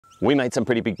We made some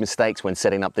pretty big mistakes when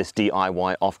setting up this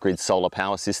DIY off-grid solar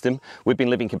power system. We've been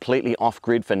living completely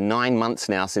off-grid for 9 months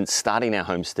now since starting our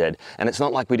homestead, and it's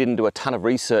not like we didn't do a ton of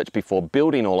research before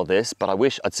building all of this, but I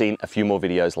wish I'd seen a few more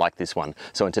videos like this one.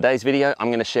 So in today's video, I'm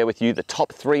going to share with you the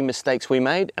top 3 mistakes we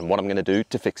made and what I'm going to do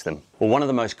to fix them. Well, one of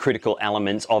the most critical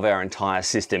elements of our entire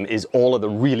system is all of the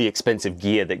really expensive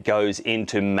gear that goes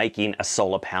into making a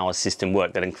solar power system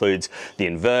work. That includes the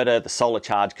inverter, the solar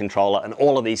charge controller, and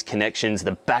all of these connections.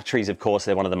 The batteries, of course,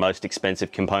 they're one of the most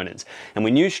expensive components. And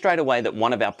we knew straight away that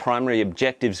one of our primary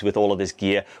objectives with all of this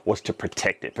gear was to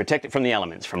protect it. Protect it from the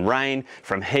elements, from rain,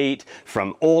 from heat,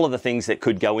 from all of the things that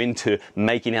could go into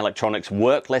making electronics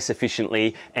work less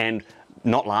efficiently and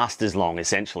not last as long,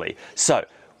 essentially. So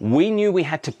we knew we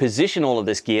had to position all of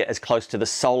this gear as close to the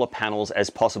solar panels as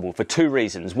possible for 2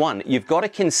 reasons. One, you've got to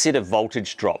consider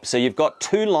voltage drop. So you've got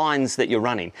 2 lines that you're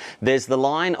running. There's the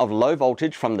line of low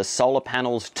voltage from the solar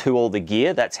panels to all the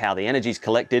gear. That's how the energy is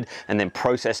collected and then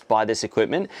processed by this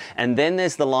equipment. And then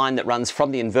there's the line that runs from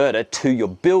the inverter to your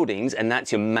buildings, and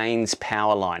that's your mains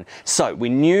power line. So we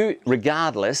knew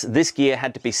regardless, this gear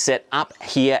had to be set up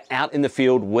here out in the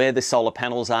field where the solar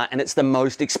panels are, and it's the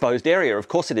most exposed area. Of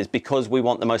course it is, because we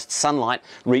want the most sunlight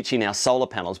reaching our solar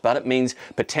panels, but it means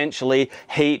potentially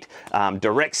heat,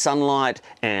 direct sunlight,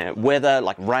 and weather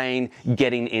like rain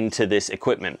getting into this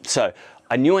equipment. So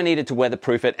I knew I needed to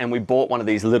weatherproof it, and we bought one of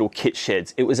these little kit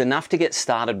sheds. It was enough to get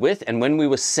started with, and when we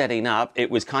were setting up,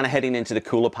 it was kind of heading into the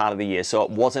cooler part of the year, so it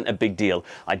wasn't a big deal.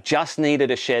 I just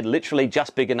needed a shed, literally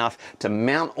just big enough to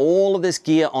mount all of this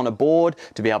gear on a board,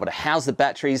 to be able to house the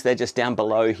batteries, they're just down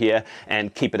below here,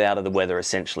 and keep it out of the weather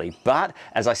essentially. But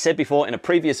as I said before in a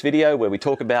previous video where we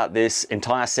talk about this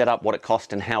entire setup, what it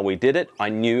cost and how we did it, I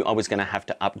knew I was going to have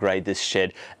to upgrade this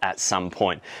shed at some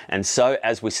point. And so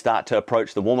as we start to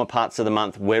approach the warmer parts of the month,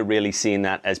 we're really seeing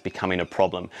that as becoming a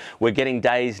problem. We're getting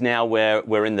days now where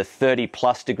we're in the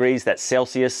 30+ degrees, that's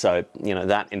Celsius, so you know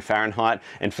that in Fahrenheit.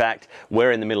 In fact,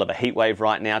 we're in the middle of a heat wave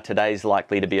right now. Today's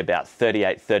likely to be about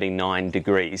 38, 39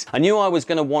 degrees. I knew I was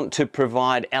going to want to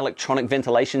provide electronic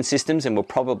ventilation systems, and we'll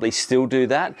probably still do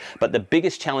that, but the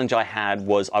biggest challenge I had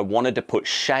was I wanted to put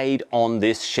shade on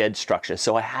this shed structure.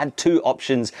 So I had 2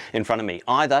 options in front of me.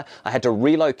 Either I had to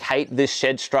relocate this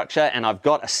shed structure, and I've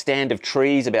got a stand of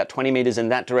trees about 20 meters in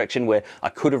that direction where I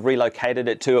could have relocated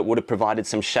it to. It would have provided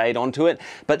some shade onto it,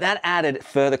 but that added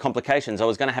further complications. I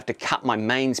was going to have to cut my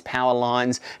mains power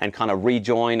lines and kind of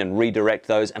rejoin and redirect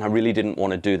those, and I really didn't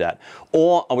want to do that.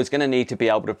 Or I was going to need to be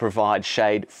able to provide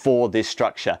shade for this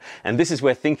structure, and this is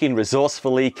where thinking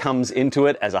resourcefully comes into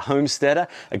it. As a homesteader,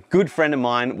 a good friend of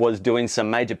mine was doing some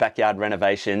major backyard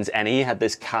renovations, and he had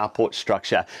this carport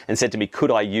structure and said to me,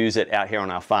 could I use it out here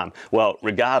on our farm? Well,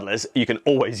 regardless, you can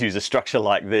always use a structure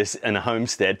like this in a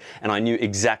homestead, and I knew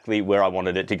exactly where I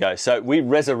wanted it to go. So we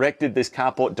resurrected this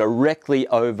carport directly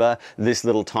over this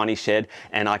little tiny shed,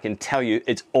 and I can tell you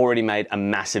it's already made a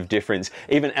massive difference.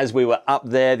 Even as we were up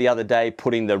there the other day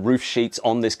putting the roof sheets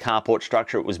on this carport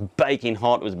structure, it was baking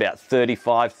hot. It was about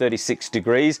 35, 36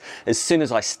 degrees. As soon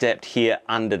as I stepped here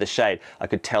under the shade, I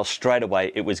could tell straight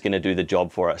away it was going to do the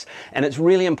job for us. And it's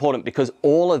really important because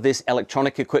all of this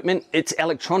electronic equipment, it's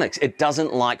electronics. It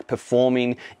doesn't like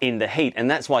performing in the heat, and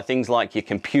that's why things like your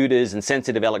computers and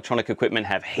sensitive electronic equipment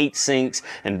have heat sinks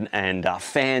and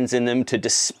fans in them to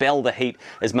dispel the heat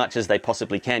as much as they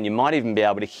possibly can. You might even be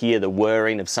able to hear the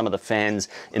whirring of some of the fans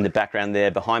in the background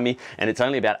there behind me, and it's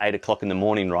only about 8 o'clock in the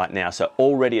morning right now, so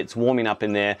already it's warming up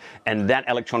in there, and that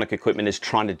electronic equipment is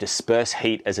trying to disperse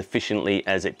heat as efficiently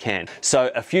as it can.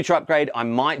 So a future upgrade I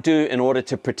might do in order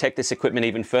to protect this equipment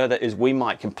even further is we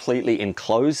might completely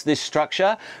enclose this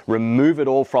structure, remove it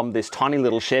all from this tiny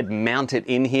little shed, mount it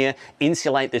in here,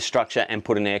 insulate this structure, and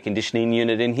put an air conditioning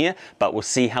unit in here, but we'll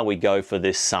see how we go for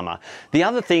this summer. The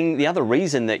other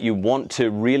reason that you want to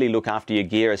really look after your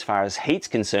gear as far as heat's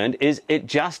concerned is it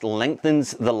just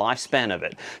lengthens the lifespan of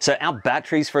it. So our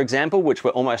batteries, for example, which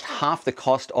were almost half the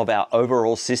cost of our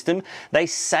overall system, they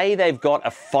say they've got a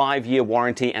 5-year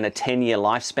warranty and a 10-year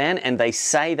lifespan, and they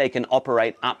say they can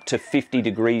operate up to 50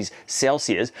 degrees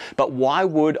Celsius, but why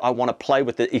would I want to play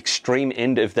with the extreme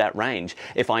end of that range?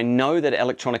 If I know that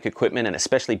electronic equipment, and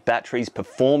especially batteries,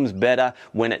 performs better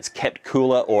when it's kept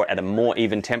cooler or at a more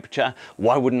even temperature,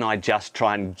 why wouldn't I just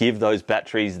try and give those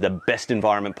batteries the best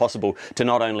environment possible to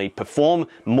not only perform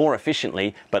more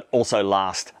efficiently, but also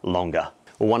last longer?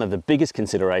 Well, one of the biggest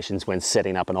considerations when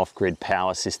setting up an off-grid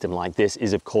power system like this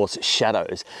is, of course,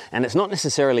 shadows. And it's not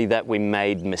necessarily that we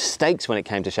made mistakes when it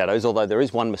came to shadows, although there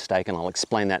is one mistake, and I'll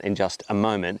explain that in just a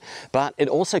moment. But it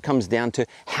also comes down to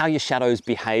how your shadows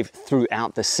behave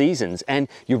throughout the seasons. And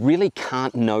you really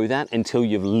can't know that until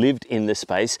you've lived in the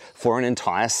space for an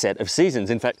entire set of seasons.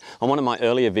 In fact, on one of my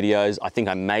earlier videos, I think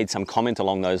I made some comment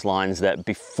along those lines that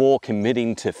before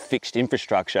committing to fixed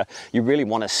infrastructure, you really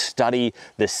want to study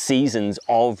the seasons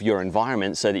of your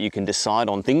environment so that you can decide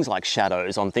on things like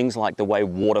shadows, on things like the way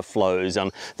water flows, on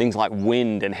things like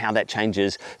wind and how that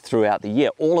changes throughout the year.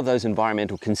 All of those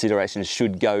environmental considerations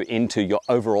should go into your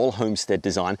overall homestead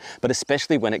design, but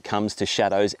especially when it comes to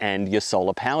shadows and your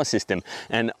solar power system.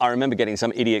 And I remember getting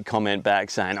some idiot comment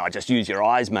back saying, "Oh, just use your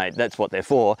eyes, mate, that's what they're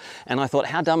for." And I thought,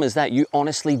 how dumb is that? You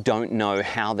honestly don't know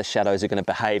how the shadows are going to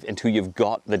behave until you've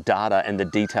got the data and the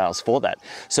details for that.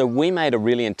 So we made a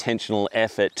really intentional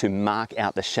effort to mark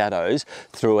out the shadows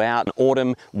throughout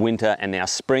autumn, winter, and now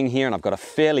spring here, and I've got a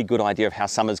fairly good idea of how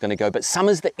summer's going to go. But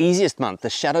summer's the easiest month. The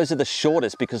shadows are the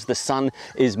shortest because the sun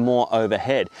is more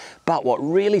overhead. But what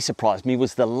really surprised me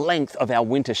was the length of our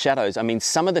winter shadows. I mean,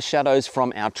 some of the shadows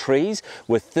from our trees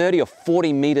were 30 or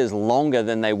 40 meters longer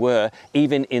than they were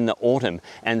even in the autumn.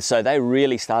 And so they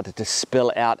really started to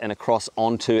spill out and across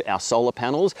onto our solar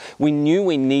panels. We knew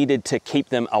we needed to keep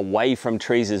them away from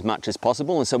trees as much as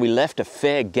possible, and so we left a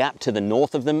fair gap to the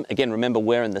north of them. Again, remember,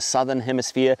 we're in the southern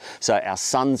hemisphere, so our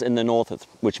sun's in the north,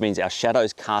 which means our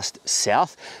shadows cast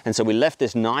south, and so we left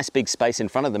this nice big space in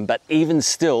front of them. But even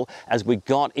still, as we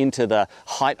got into the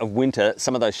height of winter,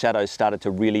 some of those shadows started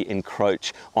to really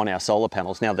encroach on our solar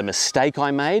panels. Now, the mistake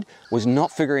I made was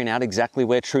not figuring out exactly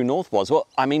where true north was. Well,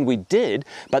 I mean, we did,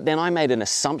 but then I made an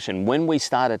assumption. When we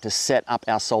started to set up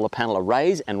our solar panel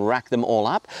arrays and rack them all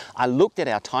up, I looked at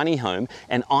our tiny home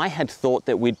and I had thought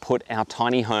that we'd put our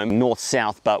tiny home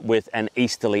north-south, but with an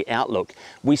easterly outlook.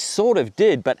 We sort of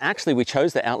did, but actually we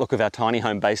chose the outlook of our tiny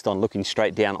home based on looking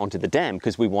straight down onto the dam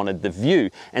because we wanted the view.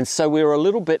 And so we were a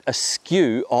little bit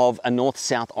askew of a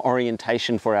north-south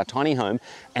orientation for our tiny home,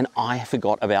 and I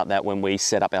forgot about that when we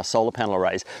set up our solar panel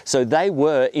arrays. So they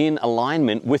were in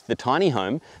alignment with the tiny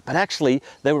home, but actually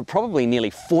they were probably nearly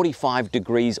 45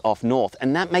 degrees off north,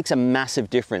 and that makes a massive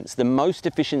difference. The most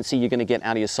efficiency you're going to get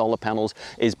out of your solar panels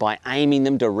is by aiming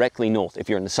them directly north if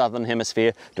you're in the southern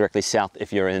hemisphere, directly south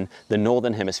if you're in the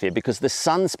northern hemisphere, because the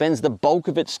sun spends the bulk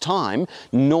of its time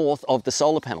north of the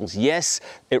solar panels. Yes,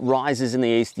 it rises in the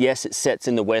east, yes, it sets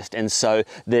in the west, and so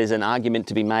there's an argument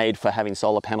to be made for having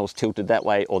solar panels tilted that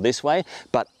way or this way,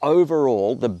 but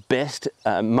overall the best,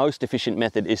 most efficient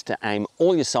method is to aim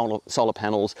all your solar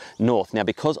panels north. Now,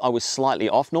 because I was slightly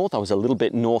off north, I was a little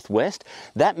bit northwest,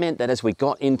 that meant that as we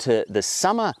got into the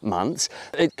summer months,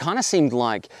 it kind of seemed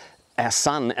like our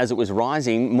sun, as it was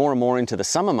rising more and more into the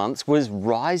summer months, was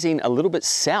rising a little bit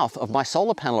south of my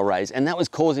solar panel arrays. And that was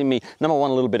causing me, number one,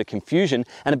 a little bit of confusion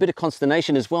and a bit of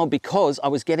consternation as well, because I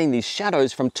was getting these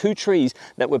shadows from two trees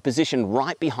that were positioned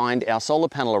right behind our solar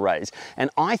panel arrays. And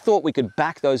I thought we could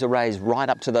back those arrays right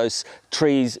up to those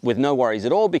trees with no worries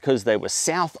at all, because they were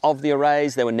south of the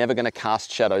arrays. They were never going to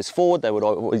cast shadows forward. They would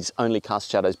always only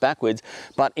cast shadows backwards.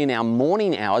 But in our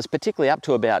morning hours, particularly up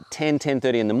to about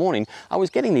 10:30 in the morning, I was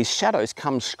getting these shadows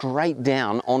come straight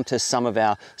down onto some of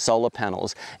our solar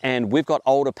panels. And we've got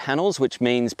older panels, which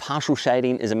means partial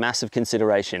shading is a massive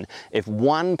consideration. If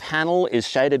one panel is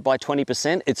shaded by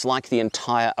 20%, it's like the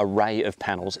entire array of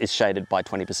panels is shaded by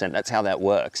 20%. That's how that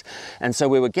works. And so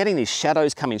we were getting these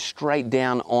shadows coming straight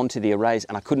down onto the arrays,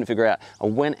 and I couldn't figure out. I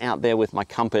went out there with my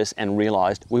compass and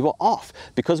realized we were off.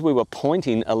 Because we were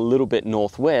pointing a little bit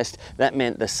northwest, that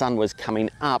meant the sun was coming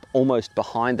up almost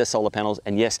behind the solar panels,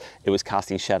 and yes, it was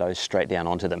casting shadows straight down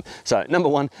onto them. So number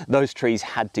one, those trees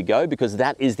had to go because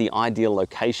that is the ideal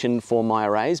location for my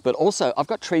arrays. But also I've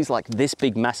got trees like this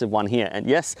big massive one here, and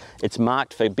yes, it's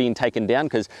marked for being taken down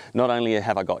because not only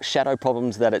have I got shadow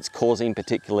problems that it's causing,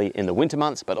 particularly in the winter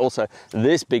months, but also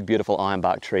this big beautiful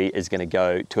ironbark tree is going to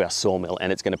go to our sawmill,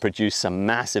 and it's going to produce some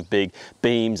massive big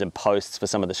beams and posts for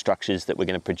some of the structures that we're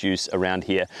going to produce around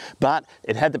here. But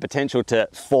it had the potential to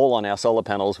fall on our solar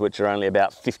panels, which are only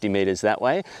about 50 meters that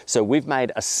way. So we've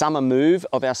made a summer move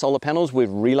of our solar panels.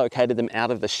 We've relocated them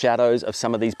out of the shadows of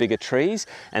some of these bigger trees,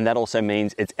 and that also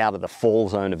means it's out of the fall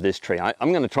zone of this tree.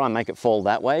 I'm going to try and make it fall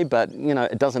that way, but you know,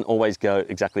 it doesn't always go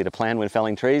exactly to plan when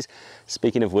felling trees.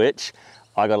 Speaking of which,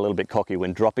 I got a little bit cocky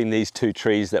when dropping these two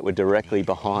trees that were directly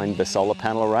behind the solar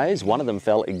panel arrays. One of them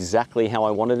fell exactly how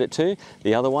I wanted it to.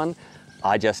 The other one,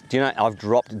 do you know, I've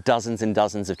dropped dozens and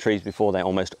dozens of trees before. They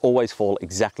almost always fall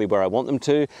exactly where I want them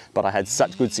to, but I had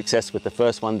such good success with the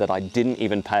first one that I didn't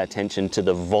even pay attention to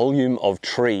the volume of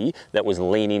tree that was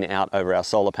leaning out over our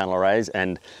solar panel arrays,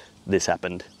 and this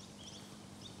happened.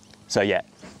 So yeah,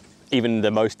 even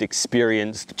the most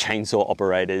experienced chainsaw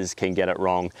operators can get it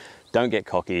wrong. Don't get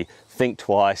cocky, think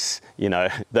twice, you know,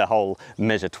 the whole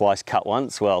measure twice, cut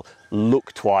once. Well,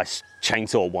 look twice,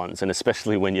 chainsaw once, and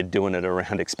especially when you're doing it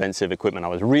around expensive equipment. I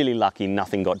was really lucky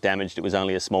nothing got damaged. It was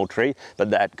only a small tree, but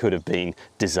that could have been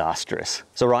disastrous.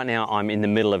 So right now I'm in the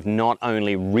middle of not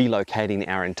only relocating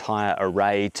our entire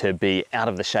array to be out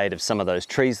of the shade of some of those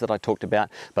trees that I talked about,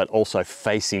 but also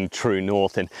facing true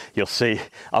north. And you'll see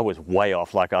I was way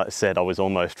off. Like I said, I was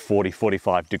almost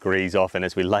 45 degrees off. And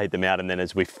as we laid them out and then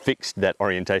as we fixed that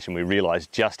orientation, we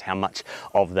realized just how much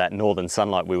of that northern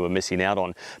sunlight we were missing out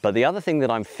on. But the other thing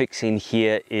that I'm fixing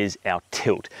here is our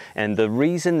tilt. And the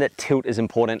reason that tilt is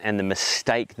important, and the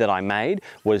mistake that I made,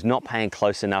 was not paying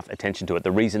close enough attention to it.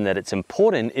 The reason that it's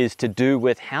important is to do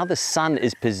with how the sun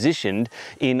is positioned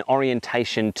in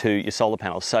orientation to your solar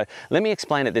panels. So let me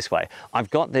explain it this way. I've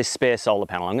got this spare solar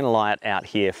panel. I'm going to lie it out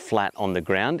here flat on the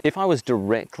ground. If I was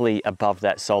directly above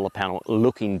that solar panel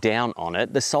looking down on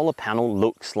it, the solar panel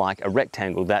looks like a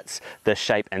rectangle. That's the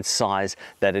shape and size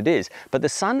that it is. But the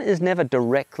sun is never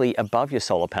directly above your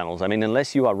solar panels. I mean,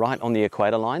 unless you are right on the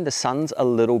equator line, the sun's a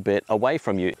little bit away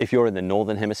from you. If you're in the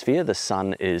northern hemisphere, the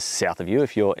sun is south of you.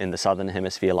 If you're in the southern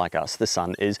hemisphere like us, the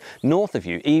sun is north of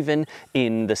you, even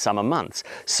in the summer months.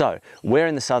 So we're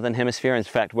in the southern hemisphere. In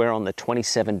fact, we're on the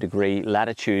 27-degree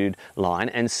latitude line.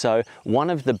 And so one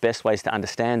of the best ways to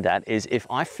understand that is if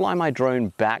I fly my drone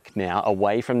back now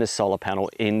away from the solar panel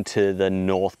into the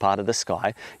north part of the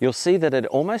sky, you'll see that it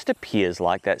almost appears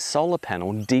like that solar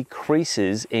panel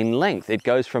decreases in length. It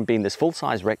goes from being this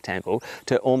full-size rectangle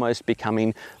to almost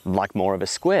becoming like more of a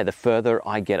square. The further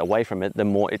I get away from it, the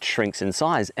more it shrinks in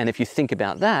size. And if you think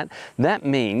about that, that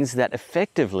means that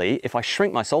effectively, if I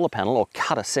shrink my solar panel or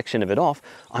cut a section of it off,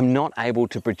 I'm not able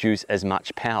to produce as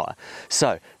much power.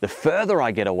 So the further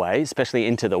I get away, especially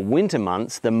into the winter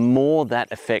months, the more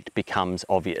that effect becomes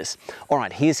obvious. All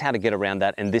right, here's how to get around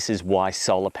that, and this is why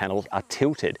solar panels are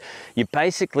tilted. You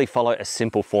basically follow a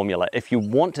simple formula. If you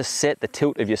want to set the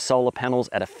tilt of your solar panels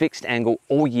at a fixed angle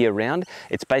all year round,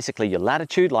 it's basically your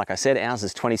latitude. Like I said, ours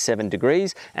is 27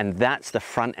 degrees, and that's the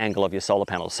front angle of your solar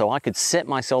panels. So I could set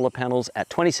my solar panels at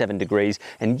 27 degrees,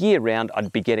 and year round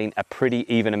I'd be getting a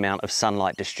pretty even amount of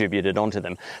sunlight distributed onto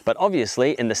them. But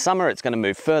obviously in the summer it's going to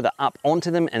move further up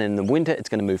onto them, and in the winter it's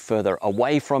going to move further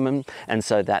away from them. And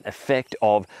so that effect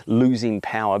of losing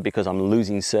power because I'm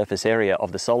losing surface area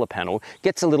of the solar panel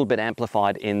gets a little bit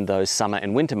amplified in those summer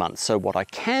and winter months. So what I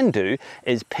can do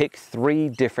is pick 3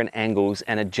 different angles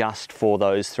and adjust for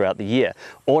those throughout the year.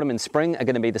 Autumn and spring are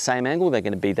going to be the same angle. They're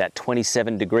going to be that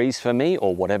 27 degrees for me,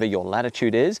 or whatever your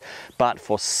latitude is. But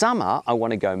for summer, I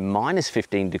want to go minus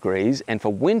 15 degrees, and for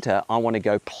winter, I want to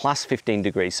go plus 15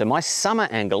 degrees. So my summer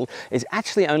angle is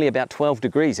actually only about 12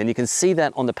 degrees, and you can see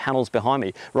that on the panels behind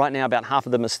me. Right now, about half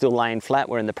of them are still laying flat.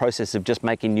 We're in the process of just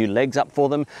making new legs up for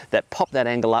them that pop that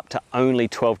angle up to only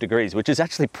 12 degrees, which is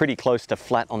actually pretty close to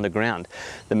flat on the ground.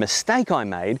 The mistake I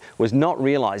made was not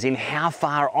realizing how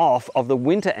far off of the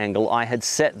winter angle I had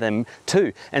set them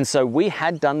to. And so we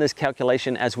had done this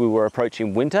calculation as we were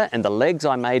approaching winter, and the legs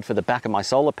I made for the back of my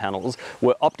solar panels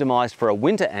were optimized for a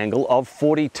winter angle of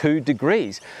 42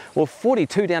 degrees. Well,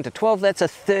 42 down to 12, that's a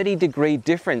 30-degree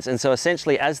difference. And so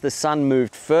essentially as the sun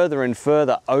moved further and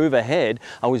further overhead,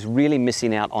 I was really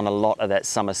missing out on a lot of that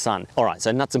summer sun. All right,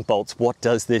 so nuts and bolts, what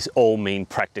does this all mean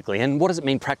practically? And what does it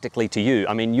mean practically to you?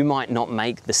 I mean, you might not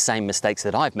make the same mistakes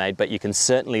that I've made, but you can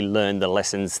certainly learn the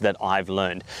lessons that I've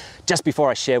learned. Just before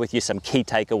I share with you some key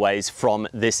takeaways from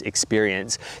this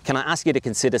experience, can I ask you to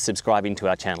consider subscribing to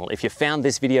our channel? If you found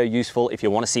this video useful, if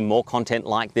you want to see more content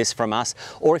like this from us,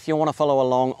 or if you want to follow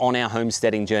along on our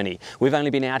homesteading journey. We've only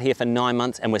been out here for 9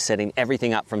 months and we're setting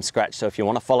everything up from scratch. So if you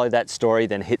want to follow that story,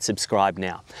 then hit subscribe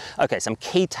now. Okay, some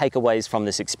key takeaways from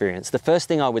this experience. The first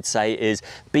thing I would say is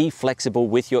be flexible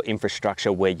with your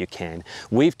infrastructure where you can.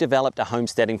 We've developed a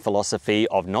homesteading philosophy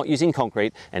of not using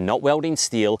concrete and not welding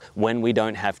steel when we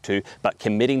don't have to, but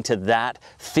committing to that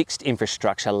fixed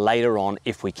infrastructure later on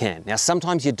if we can. Now,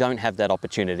 sometimes you don't have that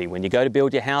opportunity. When you go to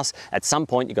build your house, at some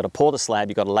point you've got to pour the slab,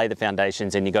 you've got to lay the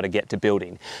foundations, and you've got to get to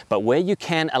building. But where you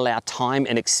can allow time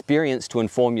and experience to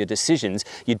inform your decisions,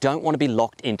 you don't want to be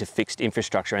locked into fixed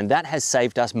infrastructure, and that has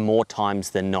saved us more times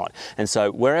than not. And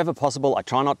so wherever possible, I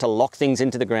try not to lock things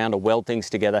into the ground or weld things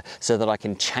together so that I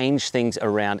can change things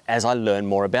around as I learn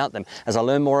more about them, as I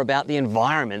learn more about the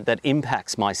environment that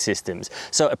impacts my systems.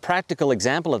 So a practical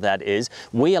example of that is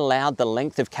we allowed the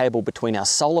length of cable between our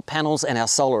solar panels and our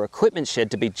solar equipment shed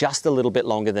to be just a little bit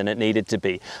longer than it needed to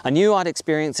be. I knew I'd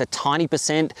experience a tiny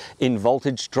 % in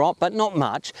voltage drop, but not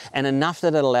much, and enough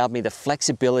that it allowed me the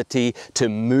flexibility to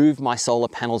move my solar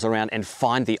panels around and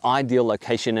find the ideal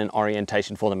location and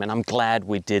orientation for them, and I'm glad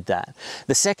we did that.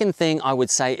 The second thing I would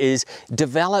say is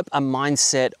develop a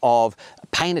mindset of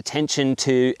paying attention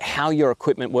to how your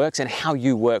equipment works and how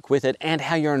you work with it and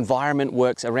how your environment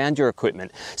works around your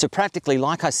equipment. So practically,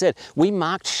 like I said, we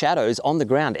marked shadows on the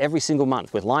ground every single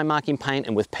month with line marking paint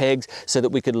and with pegs so that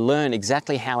we could learn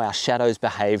exactly how our shadows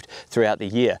behaved throughout the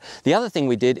year. The other thing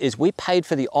we did is we paid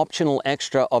for the optional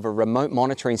extra of a remote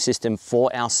monitoring system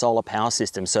for our solar power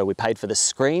system. So we paid for the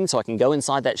screen so I can go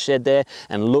inside that shed there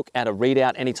and look at a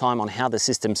readout anytime on how the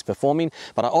system's performing,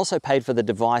 but I also paid for the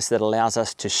device that allows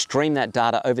us to stream that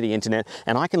data over the internet,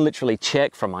 and I can literally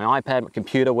check from my iPad, my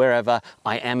computer, wherever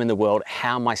I am in the world,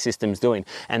 how my system's doing.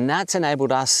 And that's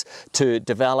enabled us to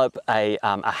develop a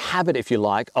habit, if you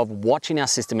like, of watching our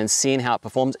system and seeing how it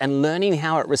performs and learning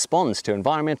how it responds to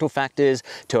environmental factors,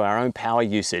 to our own power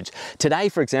usage. Today,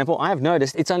 for example, I have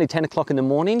noticed it's only 10 o'clock in the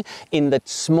morning. In the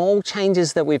small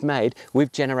changes that we've made,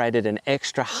 we've generated an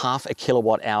extra half a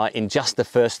kilowatt hour in just the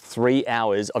first 3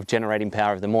 hours of generating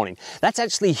power of the morning. That's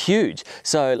actually huge.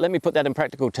 So let me put that in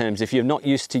practical terms. If you're not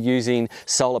used to using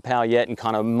solar power yet and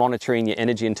kind of monitoring your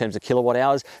energy in terms of kilowatt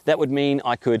hours, that would mean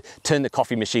I could turn the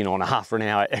coffee machine on a half an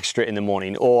hour extra in the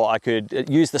morning, or I could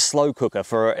use the slow cooker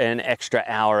for an extra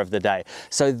hour of the day.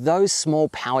 So those small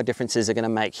power differences are going to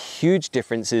make huge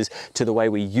differences to the way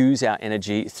we use our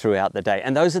energy throughout the day.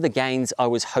 And those are the gains I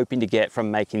was hoping to get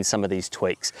from making some of these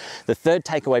tweaks. The third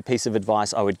takeaway piece of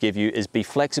advice I would give you is be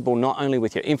flexible not only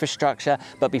with your infrastructure,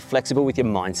 but be flexible with your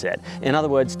mindset. In other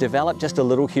words, develop just a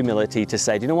little humility to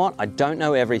say, do you know what? I don't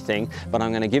know everything, but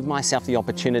I'm going to give myself the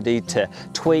opportunity to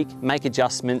tweak, make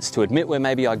adjustments, to admit where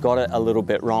maybe I got it a little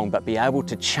bit wrong, but be able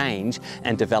to change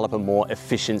and develop a more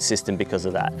efficient system because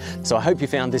of that. So I hope you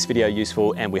found this video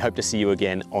useful, and we hope to see you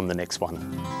again on the next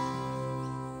one.